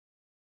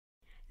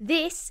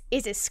This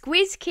is a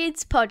Squiz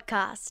Kids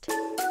podcast.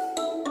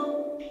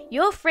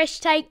 Your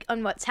fresh take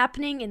on what's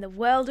happening in the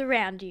world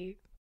around you.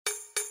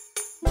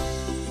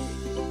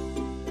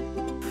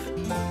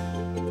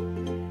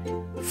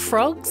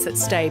 Frogs that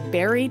stay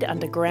buried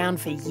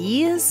underground for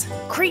years,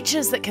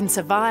 creatures that can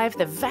survive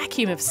the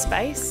vacuum of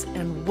space,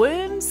 and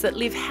worms that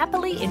live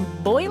happily in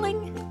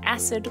boiling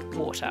acid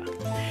water.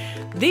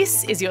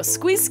 This is your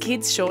Squiz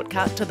Kids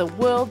Shortcut to the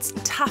world's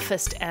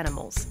toughest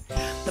animals.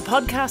 The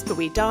podcast where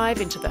we dive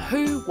into the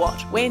who, what,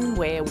 when,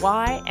 where,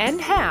 why and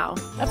how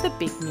of the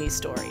big news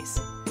stories.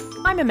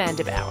 I'm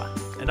Amanda Bauer.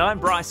 And I'm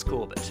Bryce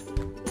Corbett.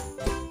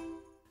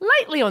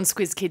 Lately on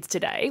Squiz Kids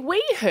Today,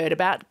 we heard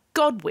about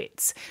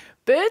godwits,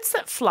 birds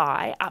that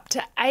fly up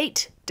to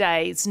 8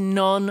 days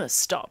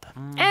non-stop.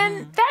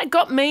 And that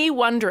got me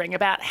wondering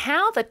about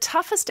how the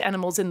toughest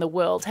animals in the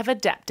world have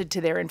adapted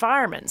to their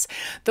environments.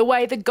 The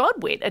way the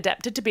godwit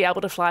adapted to be able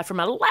to fly from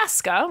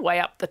Alaska, way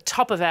up the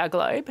top of our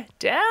globe,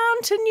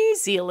 down to New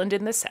Zealand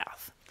in the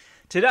south.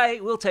 Today,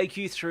 we'll take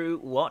you through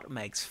what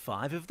makes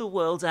 5 of the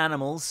world's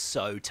animals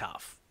so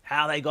tough,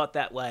 how they got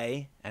that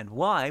way, and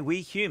why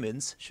we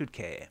humans should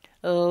care.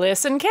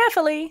 Listen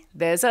carefully.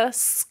 There's a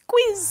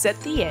squiz at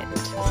the end.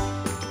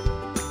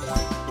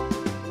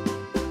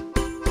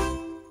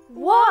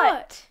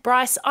 What?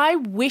 Bryce, I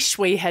wish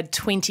we had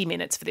 20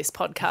 minutes for this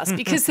podcast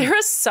because there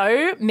are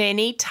so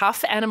many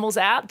tough animals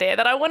out there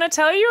that I want to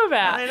tell you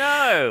about. I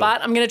know.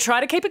 But I'm going to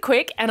try to keep it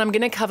quick and I'm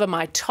going to cover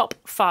my top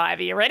 5.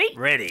 Are you ready?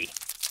 Ready.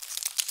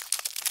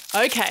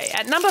 Okay,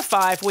 at number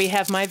 5, we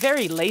have my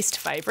very least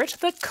favourite,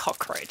 the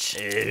cockroach.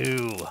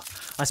 Ew.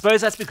 I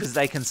suppose that's because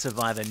they can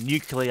survive a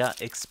nuclear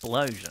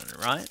explosion,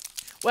 right?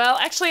 Well,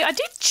 actually, I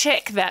did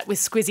check that with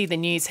Squizzy the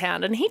News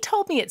Hound and he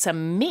told me it's a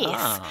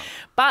myth.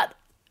 But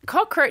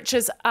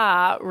cockroaches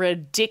are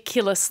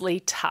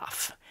ridiculously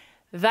tough.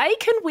 They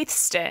can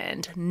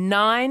withstand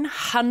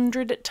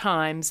 900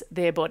 times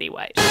their body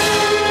weight.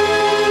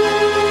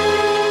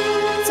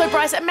 So,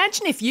 Bryce,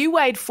 imagine if you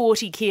weighed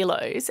 40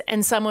 kilos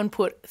and someone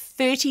put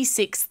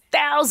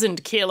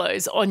 36,000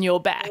 kilos on your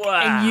back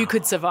and you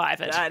could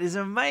survive it. That is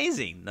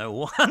amazing.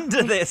 No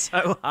wonder they're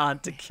so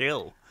hard to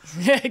kill.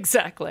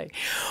 Exactly.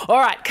 All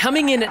right,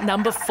 coming in at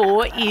number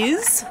 4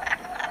 is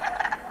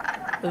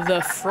the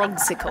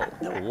frogsicle.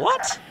 The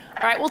what?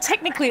 All right, well,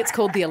 technically it's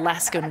called the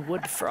Alaskan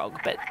wood frog,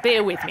 but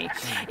bear with me.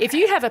 If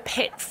you have a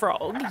pet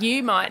frog,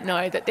 you might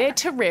know that their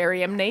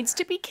terrarium needs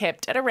to be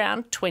kept at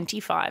around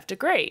 25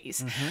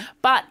 degrees.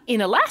 But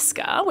in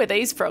Alaska, where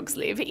these frogs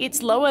live,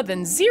 it's lower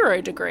than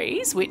 0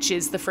 degrees, which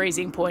is the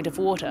freezing point of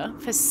water,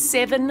 for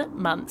 7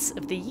 months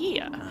of the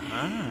year.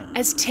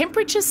 As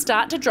temperatures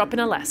start to drop in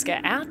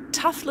Alaska, our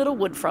tough little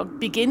wood frog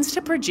begins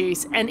to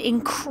produce an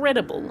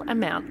incredible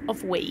amount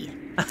of wee.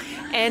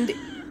 And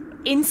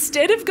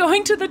instead of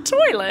going to the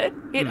toilet,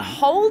 it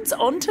holds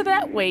onto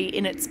that wee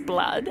in its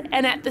blood,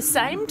 and at the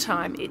same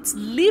time, its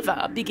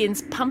liver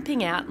begins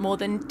pumping out more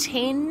than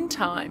 10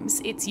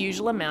 times its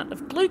usual amount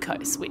of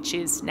glucose, which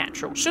is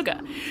natural sugar.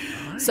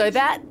 Nice. So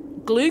that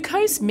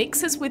glucose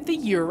mixes with the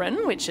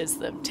urine, which is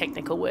the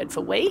technical word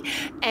for wee,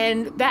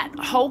 and that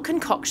whole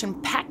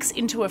concoction packs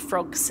into a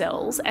frog's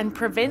cells and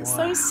prevents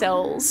those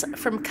cells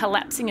from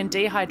collapsing and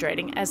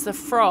dehydrating as the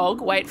frog,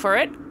 wait for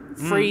it,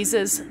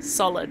 freezes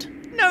solid.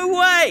 No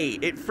way!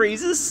 It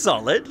freezes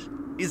solid?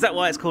 Is that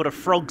why it's called a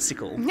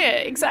frogsicle? Yeah,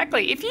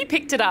 exactly. If you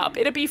picked it up,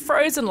 it'd be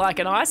frozen like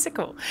an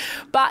icicle.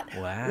 But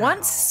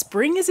once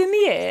spring is in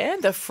the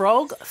air, the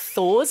frog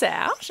thaws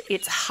out,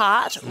 its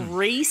heart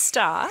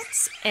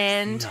restarts,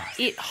 and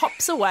it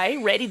hops away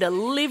ready to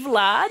live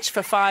large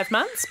for 5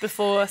 months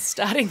before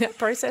starting that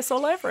process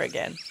all over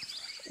again.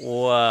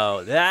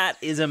 Whoa, that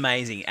is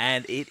amazing,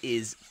 and it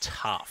is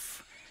tough.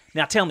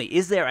 Now tell me,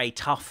 is there a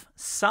tough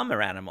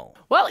summer animal?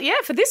 Well,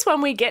 yeah, for this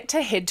one we get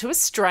to head to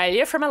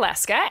Australia from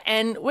Alaska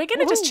and we're going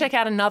to just check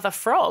out another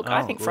frog.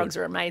 I think frogs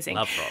are amazing.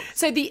 Love frogs.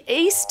 So the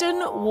eastern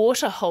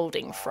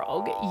water-holding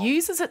frog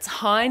uses its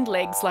hind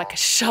legs like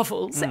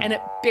shovels and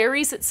it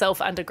buries itself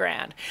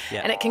underground.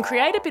 Yeah. And it can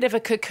create a bit of a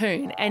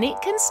cocoon and it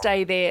can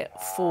stay there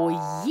for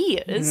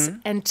years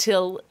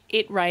until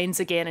it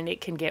rains again and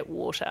it can get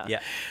water.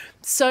 Yeah.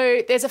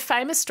 So there's a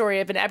famous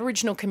story of an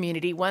Aboriginal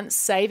community once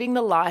saving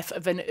the life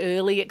of an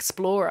early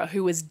explorer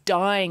who was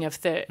dying of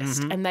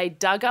thirst, and they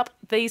dug up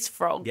these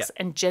frogs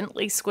and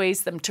gently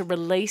squeezed them to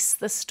release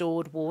the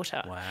stored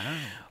water. Wow.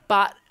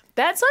 But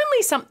that's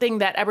only something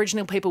that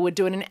Aboriginal people would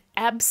do in an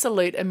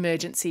absolute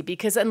emergency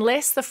because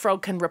unless the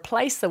frog can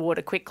replace the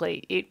water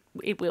quickly,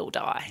 it will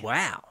die.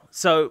 Wow.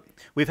 So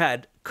we've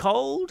had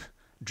cold,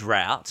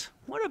 drought.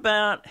 What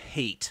about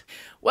heat?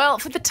 Well,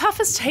 for the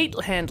toughest heat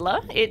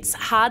handler, it's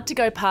hard to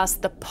go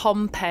past the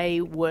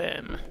Pompeii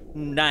worm.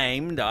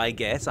 Named, I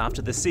guess,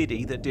 after the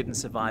city that didn't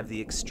survive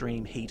the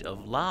extreme heat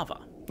of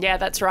lava. Yeah,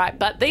 that's right.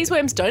 But these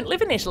worms don't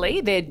live in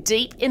Italy. They're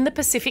deep in the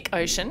Pacific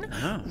Ocean,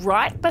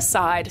 right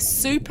beside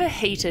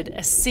superheated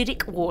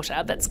acidic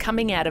water that's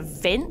coming out of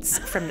vents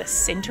from the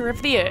centre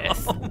of the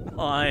Earth. Oh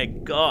my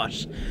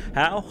gosh.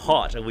 How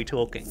hot are we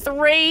talking?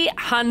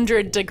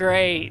 300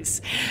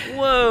 degrees.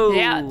 Whoa.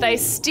 Yeah, they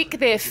stick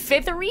their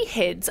feathery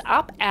heads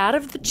up out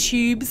of the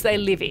tubes they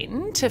live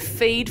in to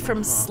feed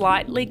from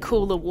slightly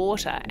cooler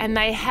water. And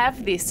they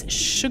have this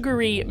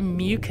sugary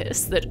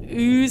mucus that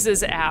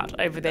oozes out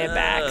over their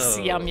backs.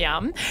 Yum,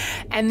 yum.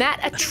 And that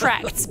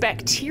attracts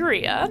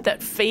bacteria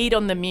that feed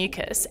on the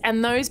mucus.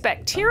 And those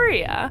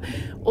bacteria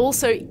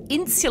also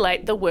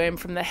insulate the worm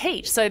from the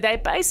heat. So they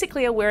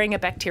basically are wearing a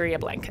bacteria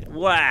blanket.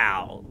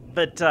 Wow.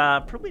 But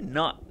probably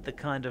not the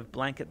kind of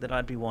blanket that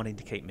I'd be wanting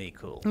to keep me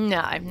cool.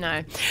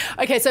 No.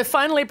 Okay, so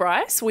finally,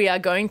 Bryce, we are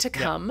going to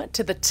come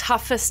to the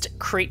toughest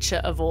creature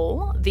of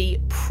all, the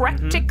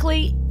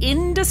practically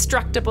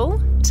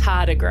indestructible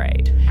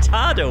tardigrade.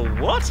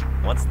 What?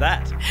 What's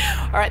that?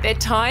 All right, they're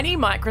tiny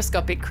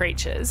microscopic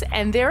creatures,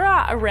 and there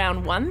are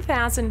around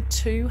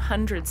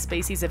 1,200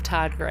 species of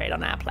tardigrade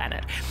on our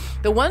planet.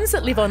 The ones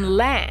that live on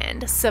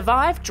land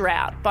survive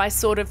drought by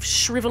sort of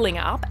shriveling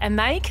up, and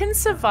they can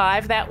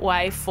survive that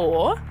way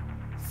for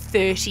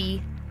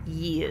 30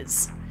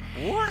 years.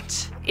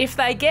 What? If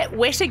they get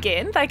wet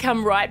again, they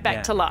come right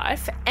back to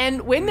life.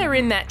 And when they're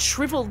in that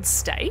shriveled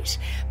state,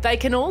 they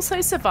can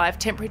also survive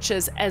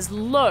temperatures as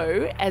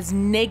low as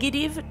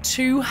negative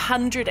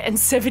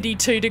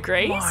 272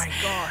 degrees. My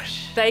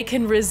gosh. They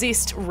can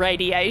resist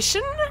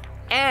radiation,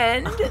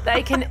 and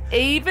they can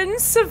even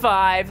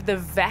survive the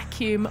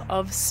vacuum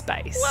of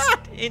space.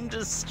 What?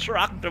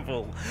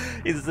 Indestructible.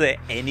 Is there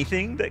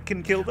anything that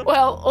can kill them?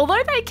 Well,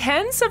 although they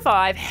can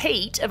survive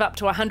heat of up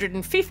to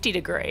 150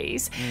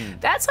 degrees,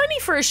 that's only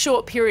for a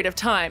short period of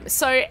time.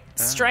 So,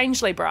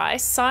 strangely,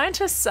 Bryce,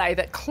 scientists say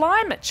that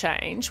climate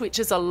change, which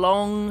is a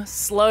long,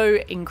 slow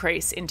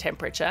increase in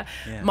temperature,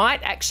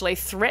 might actually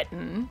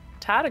threaten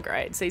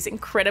tardigrades, these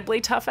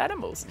incredibly tough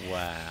animals.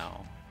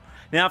 Wow.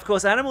 Now, of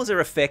course, animals are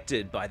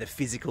affected by the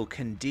physical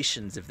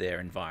conditions of their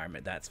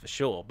environment, that's for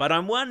sure. But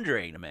I'm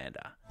wondering,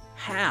 Amanda,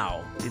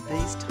 how did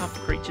these tough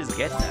creatures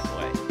get that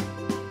way?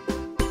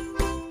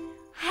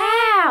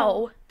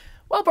 How?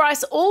 Well,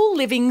 Bryce, all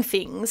living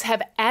things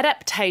have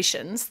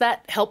adaptations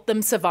that help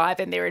them survive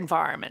in their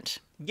environment.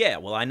 Yeah,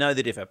 well, I know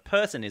that if a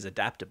person is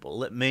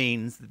adaptable, it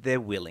means that they're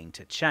willing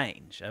to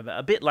change,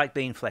 a bit like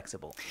being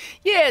flexible.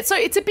 Yeah, so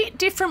it's a bit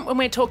different when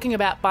we're talking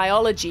about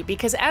biology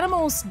because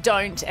animals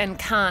don't and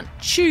can't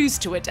choose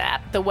to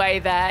adapt the way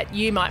that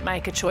you might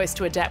make a choice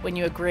to adapt when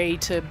you agree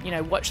to,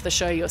 watch the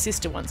show your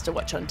sister wants to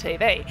watch on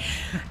TV.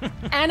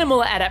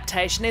 Animal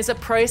adaptation is a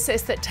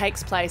process that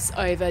takes place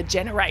over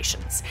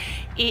generations.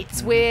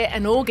 It's where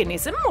an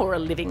organism or a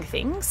living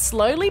thing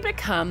slowly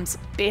becomes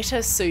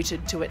better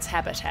suited to its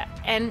habitat.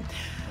 And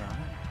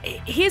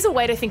here's a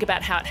way to think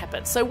about how it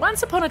happens. So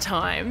once upon a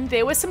time,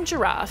 there were some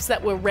giraffes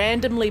that were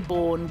randomly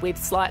born with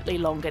slightly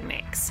longer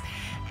necks.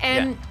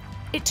 And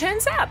it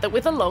turns out that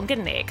with a longer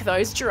neck,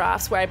 those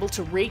giraffes were able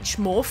to reach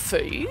more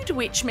food,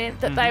 which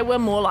meant that they were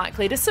more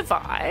likely to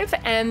survive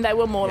and they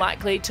were more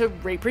likely to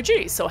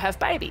reproduce or have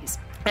babies.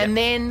 And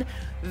then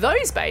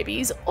those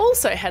babies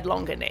also had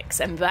longer necks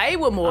and they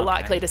were more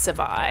likely to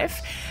survive.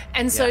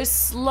 And so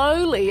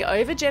slowly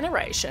over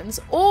generations,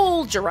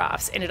 all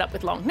giraffes ended up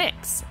with long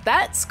necks.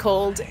 That's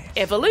called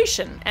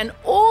evolution. And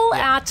all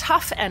our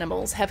tough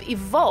animals have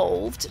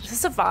evolved to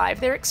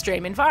survive their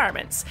extreme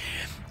environments.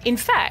 In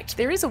fact,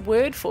 there is a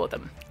word for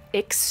them.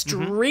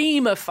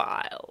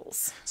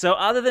 Extremophiles. So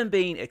other than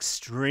being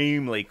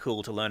extremely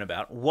cool to learn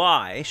about,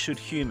 why should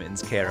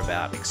humans care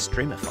about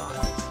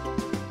extremophiles?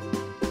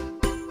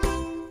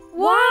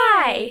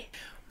 Why?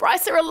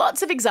 Bryce, there are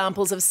lots of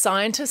examples of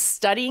scientists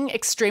studying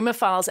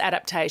extremophiles'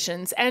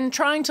 adaptations and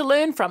trying to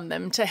learn from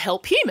them to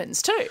help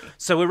humans too.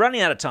 So we're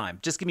running out of time.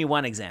 Just give me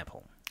one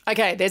example.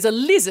 Okay, there's a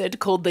lizard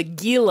called the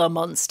Gila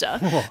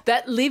monster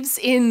that lives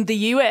in the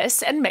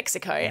US and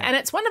Mexico, and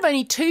it's one of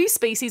only 2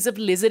 species of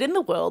lizard in the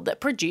world that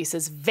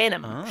produces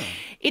venom.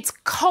 It's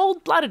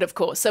cold-blooded, of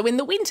course, so in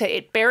the winter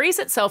it buries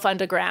itself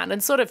underground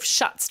and sort of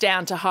shuts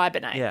down to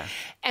hibernate.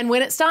 And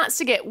when it starts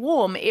to get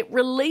warm, it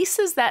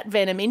releases that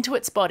venom into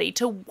its body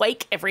to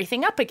wake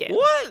everything up again.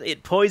 What?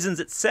 It poisons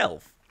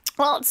itself?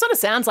 Well, it sort of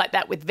sounds like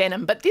that with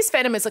venom, but this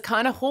venom is a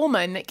kind of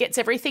hormone that gets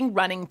everything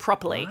running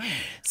properly.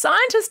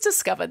 Scientists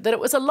discovered that it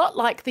was a lot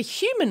like the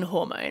human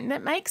hormone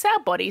that makes our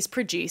bodies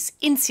produce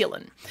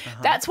insulin.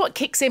 That's what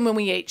kicks in when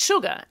we eat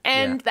sugar.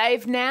 And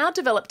they've now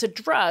developed a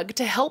drug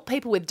to help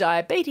people with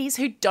diabetes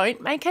who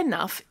don't make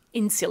enough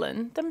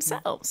insulin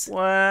themselves.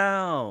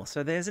 Wow.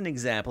 So there's an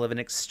example of an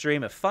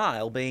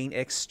extremophile being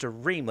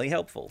extremely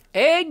helpful.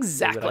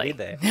 Exactly. See what I did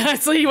there? I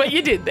see what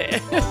you did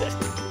there.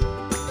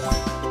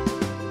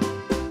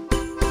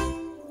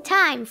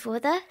 Time for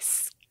the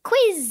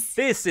quiz.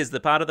 This is the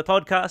part of the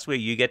podcast where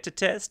you get to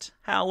test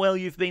how well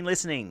you've been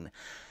listening.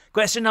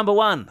 Question number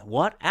 1.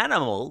 What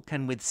animal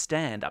can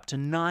withstand up to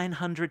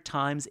 900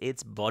 times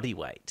its body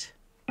weight?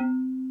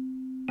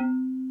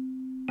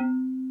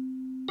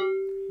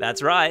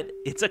 That's right,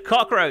 it's a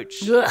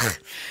cockroach. Ugh.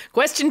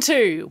 Question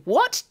 2.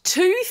 What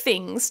 2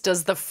 things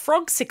does the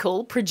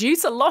frogsicle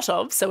produce a lot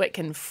of so it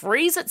can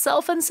freeze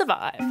itself and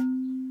survive?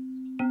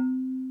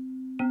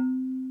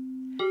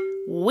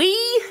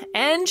 Wee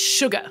and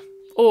sugar,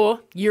 or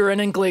urine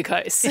and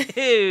glucose.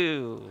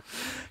 Ew.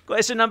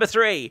 Question number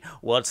 3.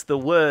 What's the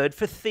word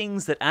for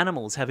things that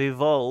animals have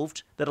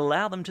evolved that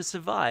allow them to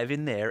survive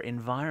in their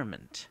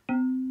environment?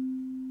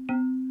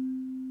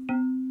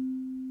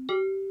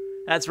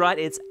 That's right,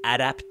 it's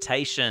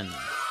adaptation.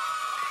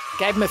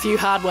 Gave him a few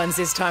hard ones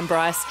this time,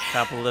 Bryce.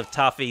 Couple of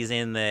toughies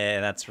in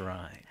there, that's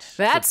right.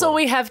 That's all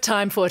we have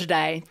time for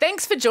today.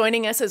 Thanks for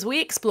joining us as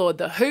we explored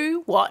the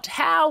who, what,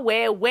 how,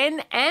 where,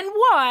 when and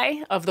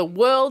why of the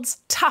world's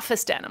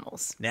toughest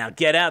animals. Now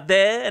get out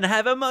there and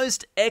have a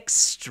most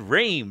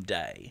extreme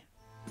day.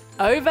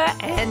 Over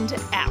and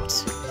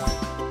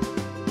out.